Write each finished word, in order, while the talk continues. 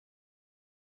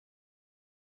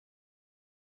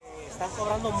están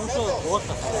cobrando mucho de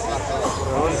cuotas.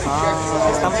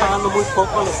 Están pagando muy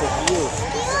poco a los ejidos.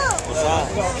 O sea,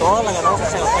 toda la ganancia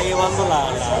se la está llevando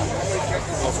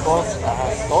los costos.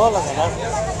 Todas las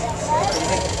ganancias.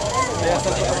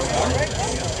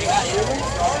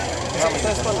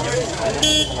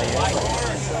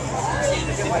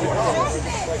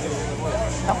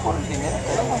 No por el dinero,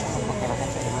 pero porque la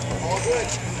gente le gusta.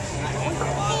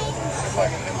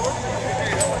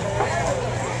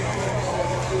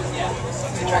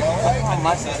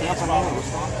 Más, si no, no me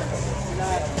gusta.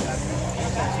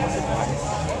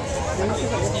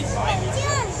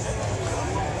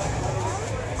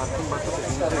 Un vato que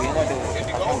siempre viene que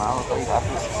está quemado, está ahí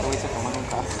gato, se dice tomando un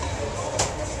carro.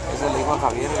 Ese le dijo a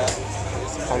Javier.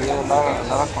 Javier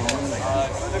andaba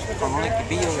con un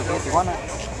equipillo de aquí de Tijuana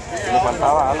y le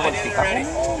faltaba algo al picapo. Y le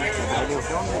digo,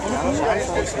 ¿qué onda?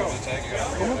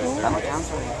 Danos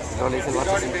chance. Y luego le dice el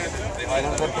vato así,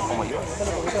 ¿quieres verte como yo?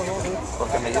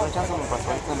 Porque me dieron chance, me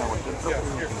pasó esto, me volteó el troco.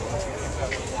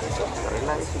 Pero él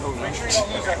la hizo lo bien. Sí,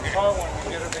 es verdad.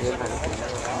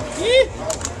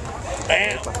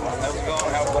 Bam! How's it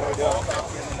going? How's it going?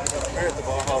 We're at the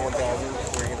Baja 1000.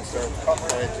 We're going to start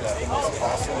probably just the most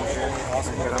awesome journey,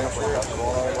 awesome adventure of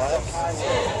all our lives. So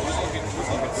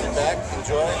sit back,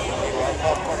 enjoy, eat a lot of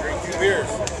popcorn, drink 2 beers,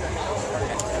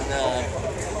 and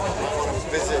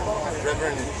visit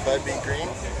Reverend Bud B. Green.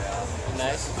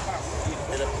 Nice.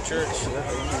 Hit up the church.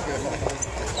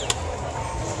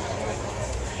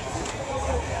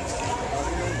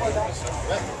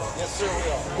 Yes, sir, we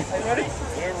are. Ready?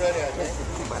 We're ready, I think.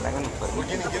 We're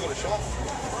going to give it a shot.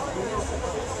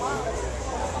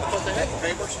 What the heck?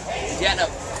 Papers? Yeah, no.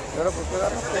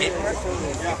 Paper?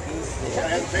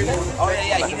 Oh,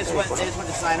 yeah, they just went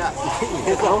to sign up.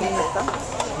 His own.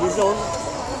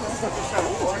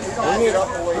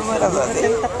 No eras así.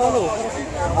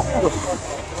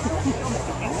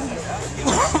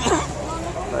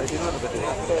 Está diciendo lo que te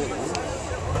digo.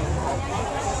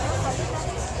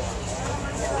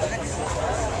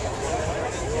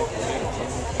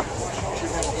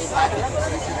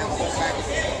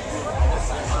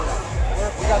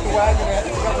 We got the wagon ahead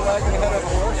of the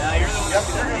horse. Yeah, you're the one Yep,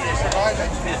 they're going to survive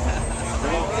it.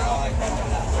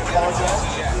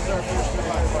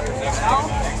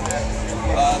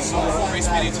 So race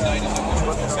meeting tonight is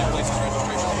at St. Places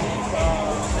registration.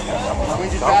 We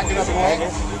just backing up the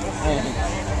wagon.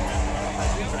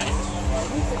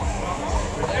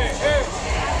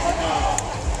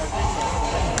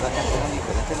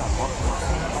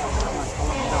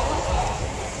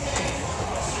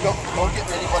 Don't get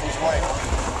in anybody's way.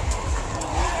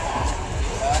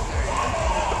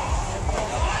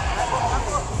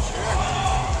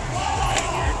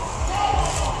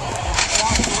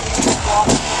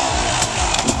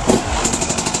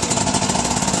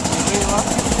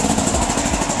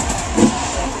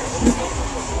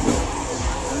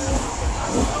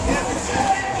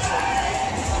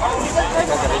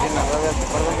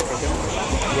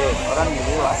 Ahora ni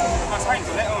video hace.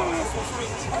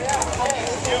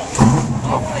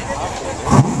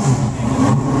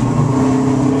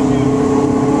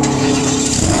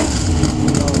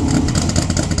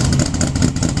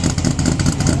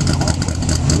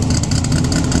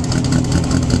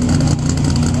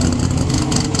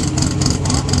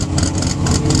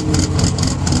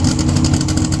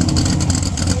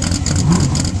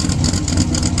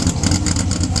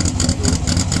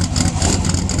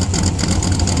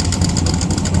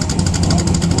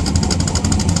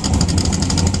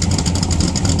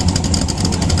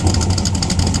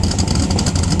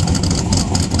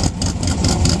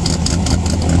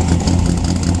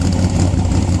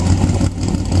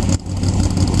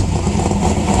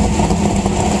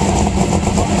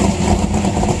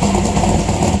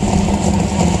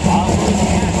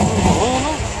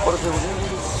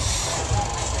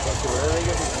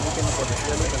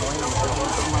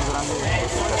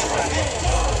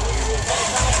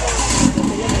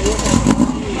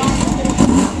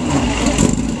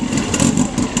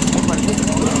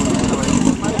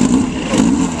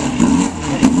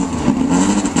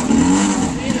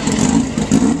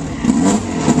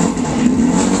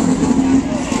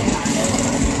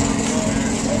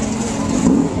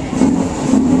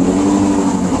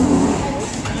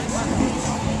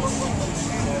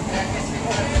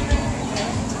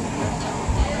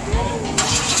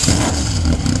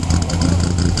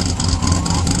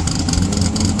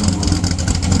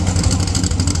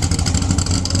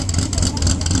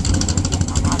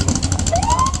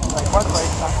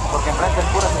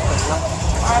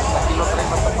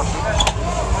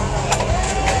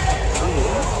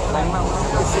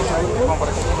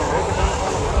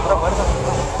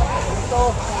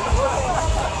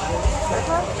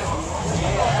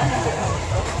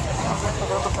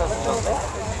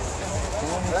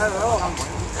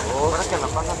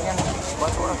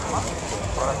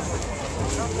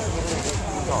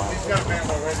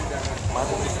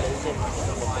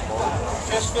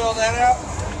 Just fill that out.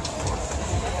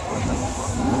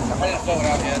 I didn't fill it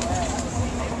out yet.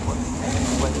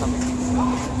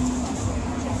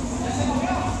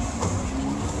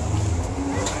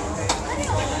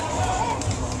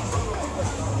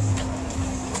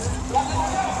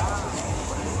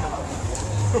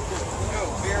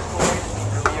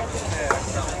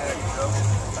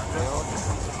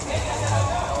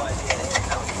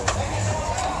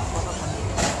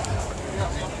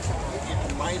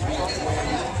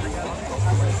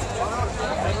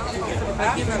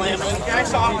 Can I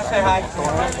stop and say hi?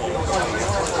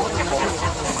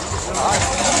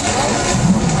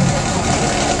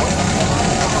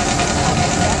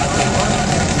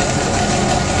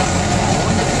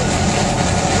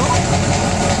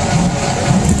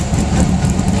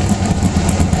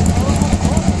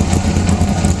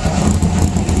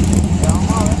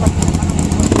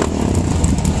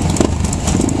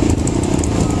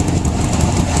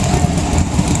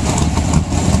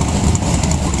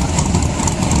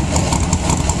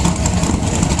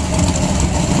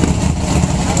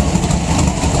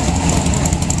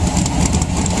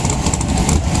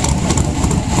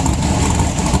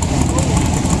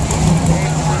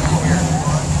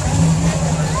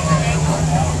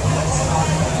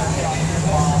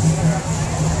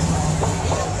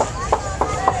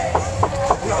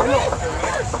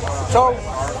 Chau.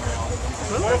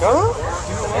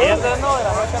 Pierdes, ¿no? De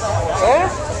la noche a la mañana. ¿Eh?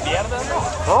 Pierdes, ¿no?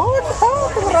 No,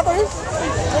 tengo un rato ahí.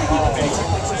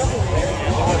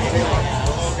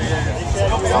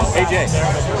 AJ,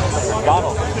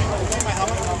 Donald.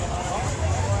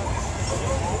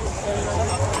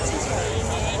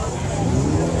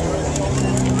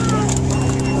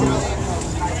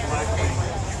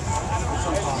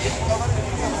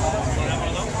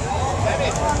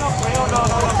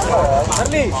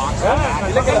 Charlie,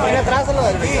 dile que la viene atrás a lo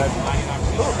del beat.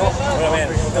 Bueno, man,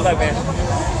 good luck, man.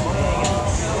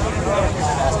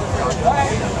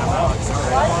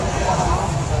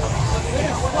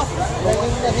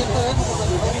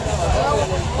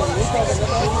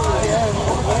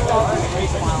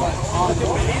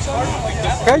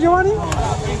 ¿Qué, Giovanni?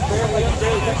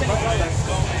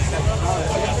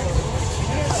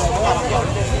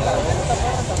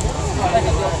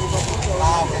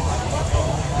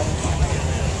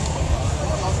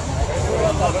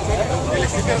 El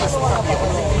sticker de Escoja.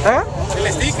 ¿Eh? El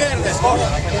sticker de Escoja.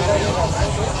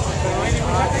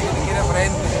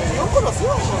 No conoció.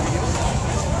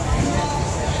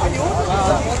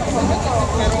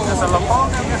 Que se lo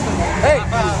pongan.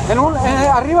 Hey,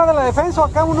 arriba de la defensa,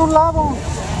 acá en un lado.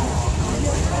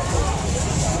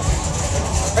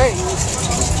 Hey.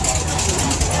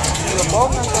 Que lo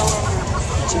pongan, cabrón.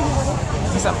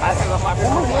 Esa pasa, la pasa.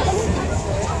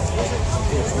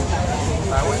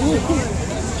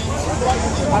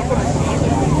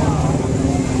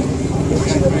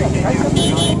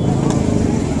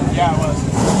 Yeah, it was.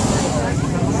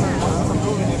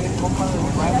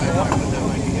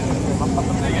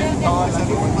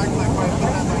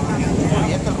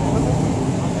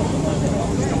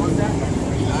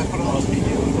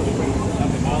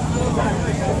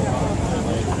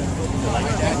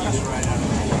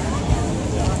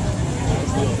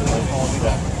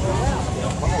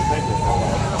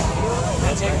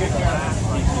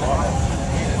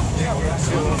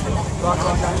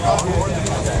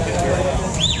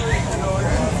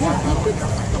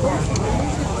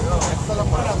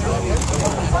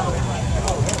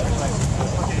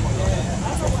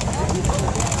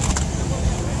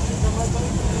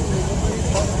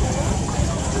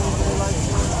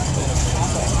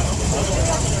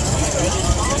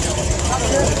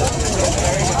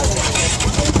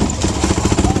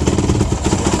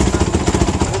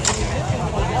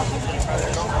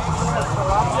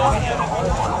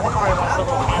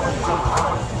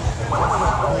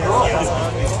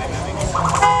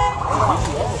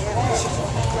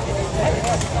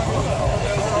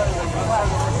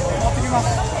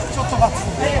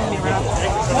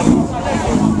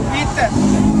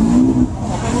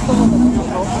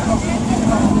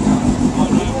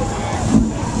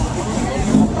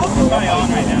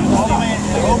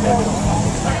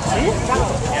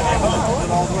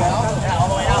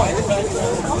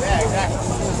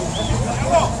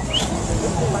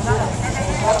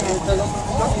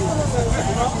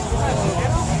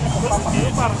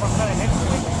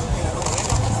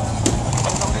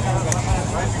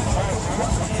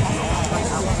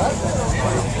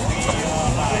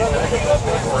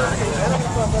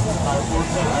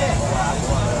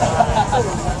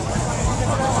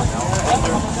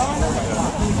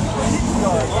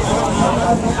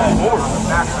 Over the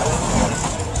back.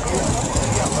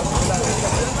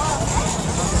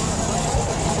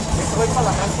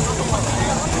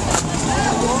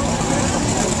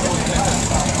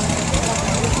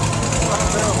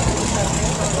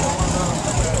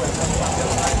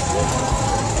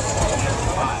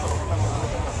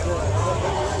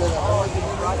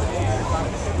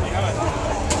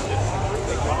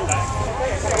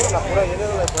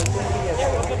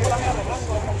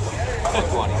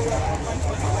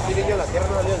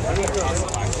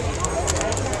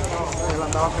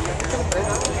 Hey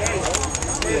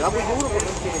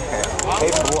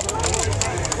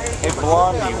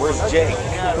Blondie, where's Jake?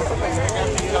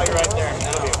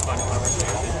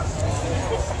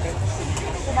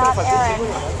 Not Aaron.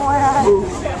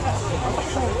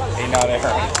 Hey, not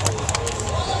Aaron.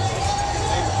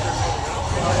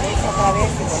 Otra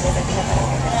vez y volver a tirar para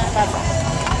que pasa.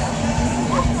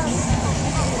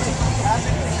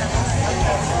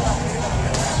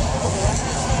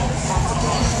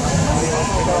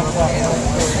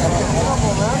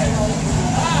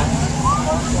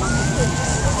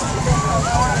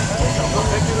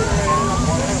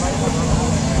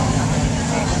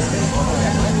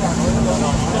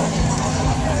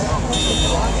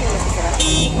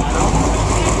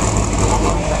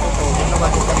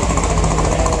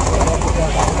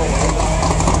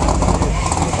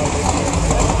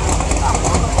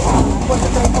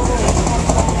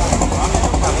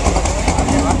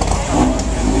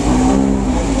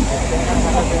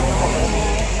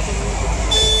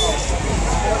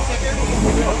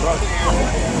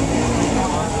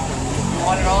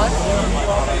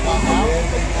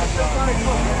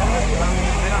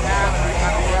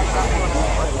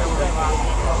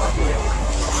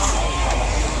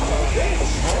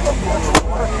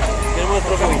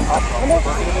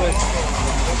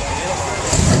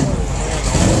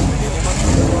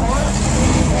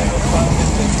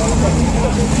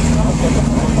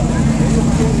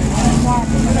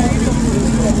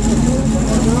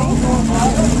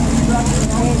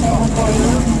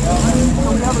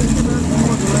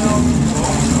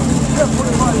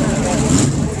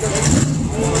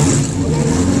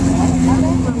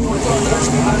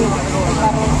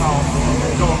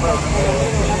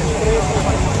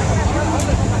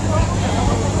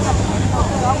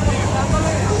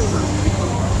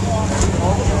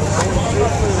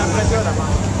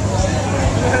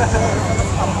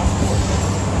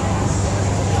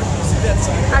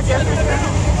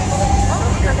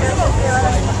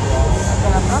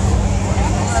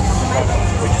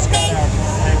 We just got our